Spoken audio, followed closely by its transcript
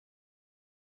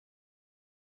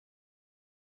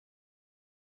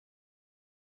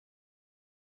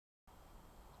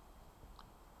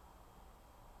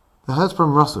The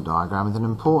Hertzsprung-Russell diagram is an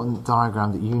important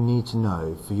diagram that you need to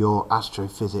know for your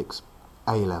astrophysics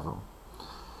A-level.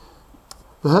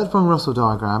 The Hertzsprung-Russell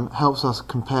diagram helps us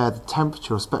compare the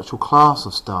temperature or spectral class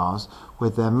of stars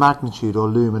with their magnitude or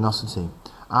luminosity.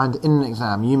 And in an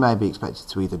exam you may be expected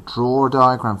to either draw a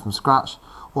diagram from scratch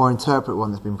or interpret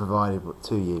one that's been provided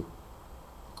to you.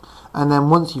 And then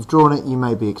once you've drawn it, you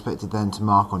may be expected then to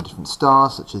mark on different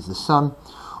stars such as the Sun,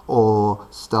 or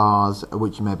stars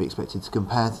which you may be expected to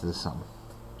compare to the Sun.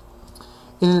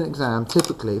 In an exam,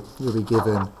 typically you'll be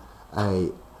given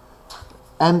an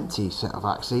empty set of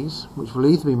axes which will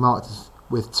either be marked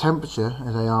with temperature,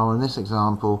 as they are in this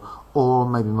example, or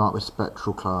maybe marked with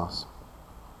spectral class.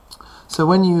 So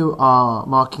when you are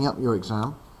marking up your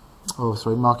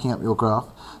marking up your graph,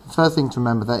 the first thing to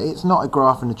remember that it's not a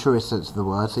graph in the truest sense of the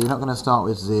word, so you're not going to start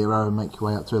with 0 and make your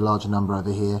way up to a larger number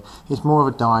over here. It's more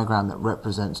of a diagram that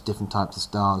represents different types of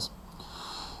stars.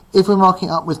 If we're marking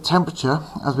up with temperature,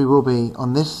 as we will be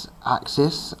on this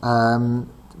axis,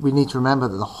 we need to remember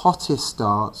that the hottest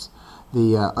stars,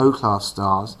 the O-class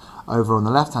stars, over on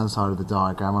the left hand side of the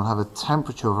diagram will have a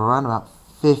temperature of around about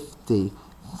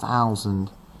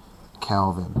 50,000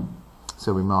 Kelvin.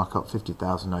 So we mark up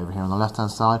 50,000 over here on the left hand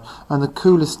side, and the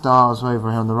coolest stars over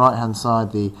here on the right hand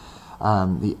side, the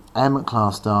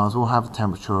M-class stars, will have a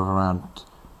temperature of around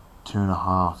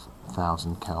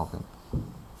 2,500 Kelvin.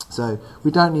 So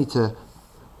we don't need to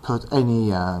put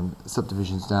any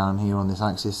subdivisions down here on this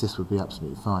axis. This would be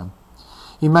absolutely fine.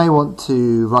 You may want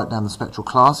to write down the spectral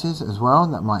classes as well,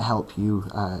 and that might help you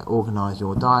organise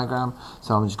your diagram.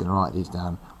 So I'm just going to write these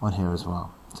down on here as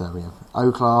well. So we have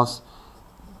O class,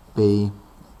 B,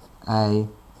 A,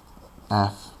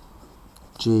 F,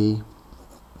 G,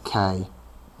 K,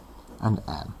 and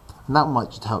M. And that might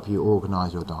just help you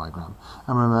organise your diagram.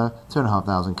 And remember,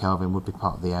 2,500 Kelvin would be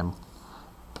part of the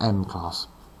M class.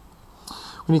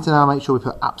 We need to now make sure we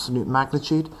put absolute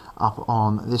magnitude up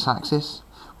on this axis.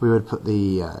 We would put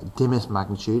the dimmest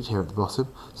magnitudes here at the bottom,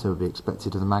 so we'd be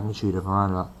expected of the magnitude of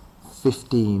around about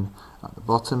 15 at the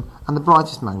bottom, and the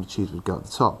brightest magnitudes would go at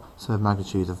the top, so a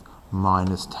magnitude of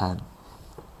 -10.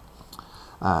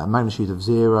 Magnitude of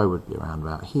 0 would be around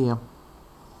about here,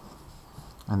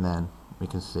 and then we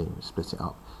can see we split it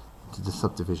up into the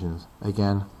subdivisions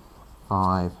again,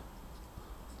 5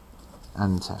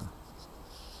 and 10.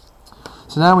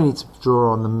 So now we need to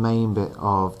draw on the main bit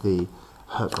of the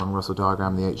Hertzsprung-Russell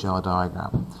diagram, the HR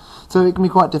diagram. So it can be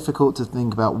quite difficult to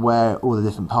think about where all the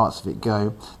different parts of it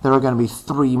go. There are going to be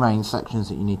 3 main sections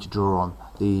that you need to draw on.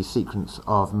 The sequence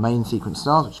of main sequence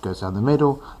stars, which goes down the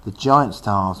middle, the giant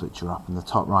stars, which are up in the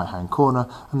top right hand corner,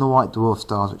 and the white dwarf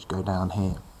stars, which go down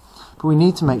here. But we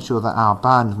need to make sure that our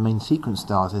band of main sequence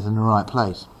stars is in the right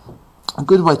place. A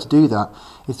good way to do that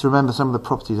is to remember some of the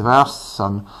properties of our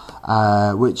Sun,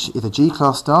 which is a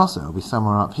G-class star, so it will be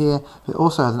somewhere up here, but it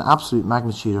also has an absolute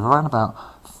magnitude of around about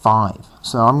 5.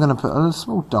 So I'm going to put a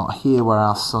small dot here where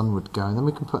our Sun would go, and then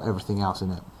we can put everything else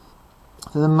in it.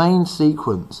 So the main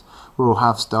sequence will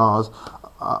have stars,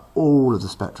 all of the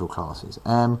spectral classes,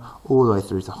 M all the way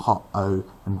through to hot O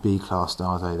and B-class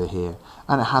stars over here,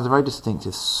 and it has a very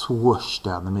distinctive swoosh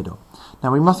down the middle.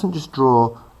 Now we mustn't just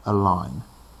draw a line.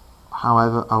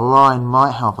 However, a line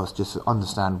might help us just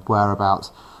understand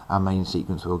whereabouts our main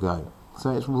sequence will go. So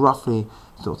it's roughly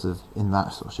sort of in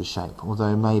that sort of shape,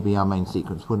 although maybe our main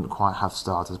sequence wouldn't quite have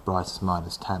stars as bright as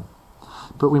 -10.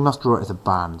 But we must draw it as a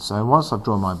band. So once I've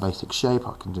drawn my basic shape,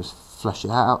 I can just flesh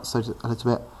it out a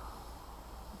little bit.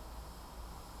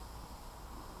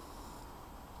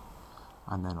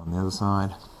 And then on the other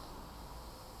side,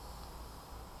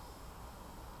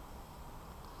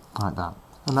 like that.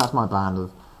 And that's my band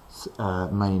of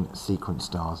main sequence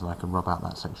stars, and I can rub out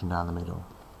that section down the middle.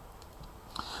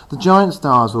 The giant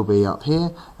stars will be up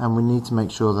here, and we need to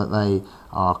make sure that they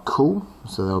are cool,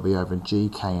 so they'll be over in G,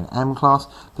 K and M class,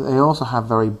 but they also have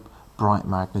very bright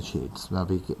magnitudes. They'll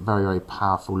be very, very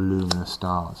powerful luminous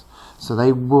stars. So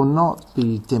they will not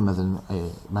be dimmer than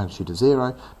a magnitude of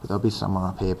 0, but they'll be somewhere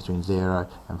up here between 0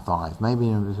 and 5, maybe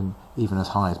even as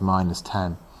high as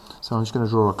 -10. So I'm just going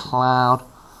to draw a cloud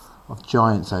of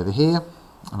giants over here,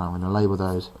 and I'm going to label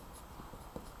those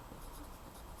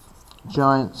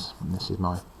giants, and this is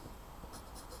my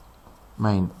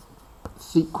main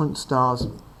sequence stars.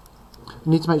 I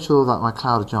need to make sure that my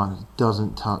cloud of giants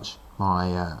doesn't touch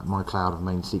my cloud of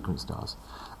main sequence stars.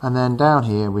 And then down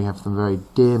here we have some very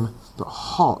dim but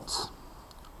hot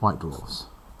white dwarfs.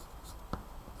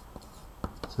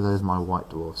 So there's my white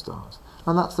dwarf stars.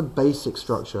 And that's the basic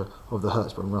structure of the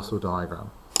Hertzsprung-Russell diagram.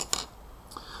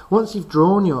 Once you've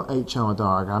drawn your HR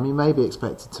diagram, you may be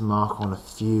expected to mark on a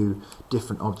few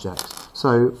different objects.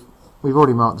 So we've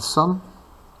already marked the Sun,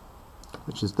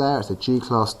 which is there. It's a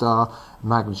G-class star,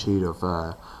 magnitude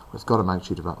of, it's got a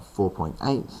magnitude of about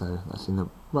 4.8, so that's in the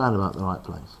round about the right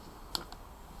place.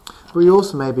 But we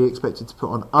also may be expected to put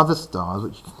on other stars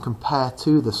which you can compare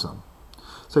to the Sun.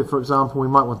 So for example, we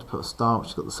might want to put a star which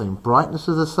has got the same brightness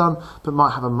as the Sun, but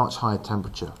might have a much higher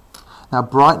temperature. Now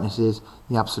brightness is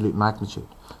the absolute magnitude.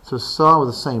 So a star with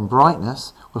the same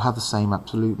brightness will have the same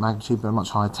absolute magnitude, but a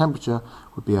much higher temperature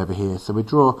would be over here. So we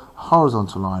draw a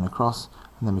horizontal line across,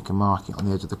 and then we can mark it on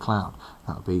the edge of the cloud.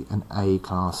 That would be an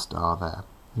A-class star there.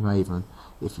 You may even,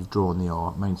 if you've drawn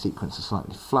your main sequence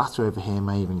slightly flatter over here,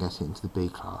 may even get it into the B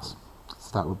class.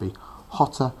 So that would be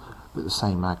hotter, but the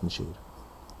same magnitude.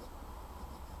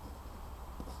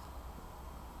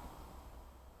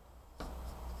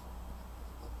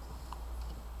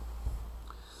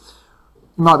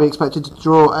 You might be expected to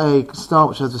draw a star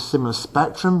which has a similar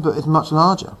spectrum, but is much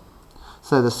larger.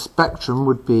 So the spectrum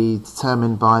would be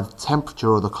determined by the temperature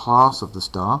or the class of the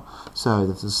star. So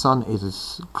if the Sun is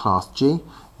a class G,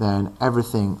 then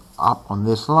everything up on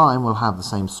this line will have the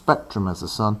same spectrum as the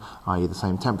Sun, i.e. the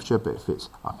same temperature, but if it's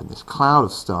up in this cloud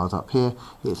of stars up here,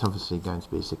 it's obviously going to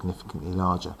be significantly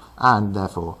larger, and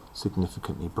therefore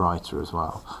significantly brighter as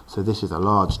well. So this is a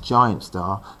large giant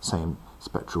star, same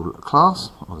spectral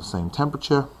class, or the same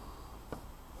temperature,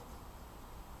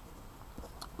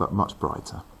 but much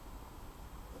brighter.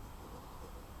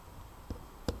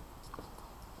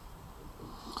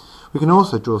 We can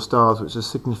also draw stars which are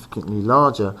significantly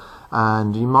larger,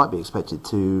 and you might be expected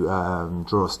to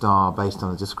draw a star based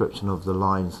on a description of the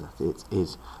lines that it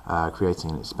is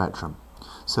creating in its spectrum.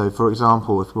 So for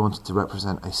example, if we wanted to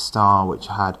represent a star which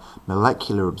had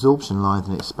molecular absorption lines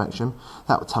in its spectrum,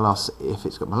 that would tell us, if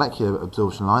it's got molecular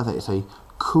absorption lines, that it's a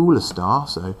cooler star,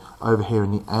 so over here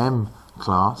in the M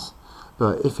class.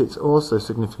 But if it's also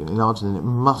significantly larger, then it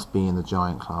must be in the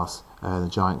giant class, the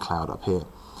giant cloud up here.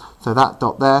 So that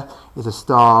dot there is a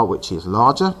star which is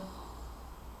larger,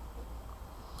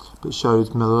 but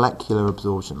shows molecular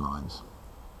absorption lines.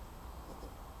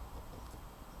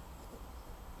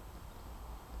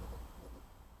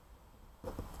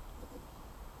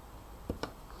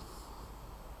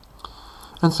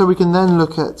 And so we can then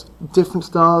look at different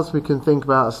stars. We can think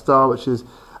about a star which is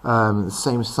the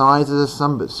same size as the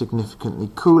Sun but significantly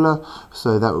cooler.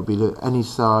 So that would be any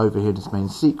star over here in its main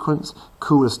sequence.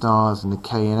 Cooler stars in the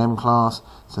K and M class.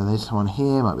 So this one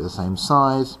here might be the same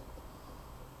size.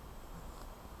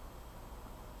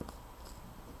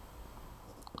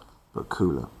 But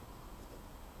cooler.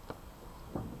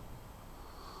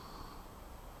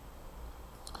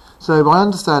 So by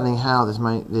understanding how this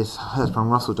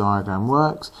Hertzsprung-Russell diagram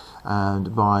works,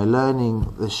 and by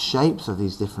learning the shapes of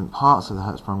these different parts of the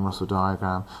Hertzsprung-Russell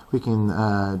diagram, we can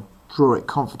draw it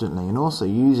confidently and also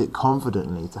use it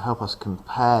confidently to help us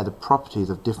compare the properties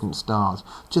of different stars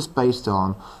just based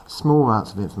on small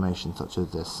amounts of information such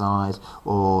as their size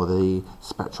or the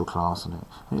spectral class on it.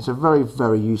 And it's a very,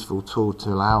 very useful tool to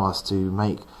allow us to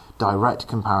make direct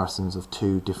comparisons of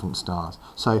two different stars.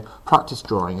 So practice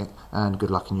drawing it, and good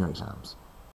luck in your exams.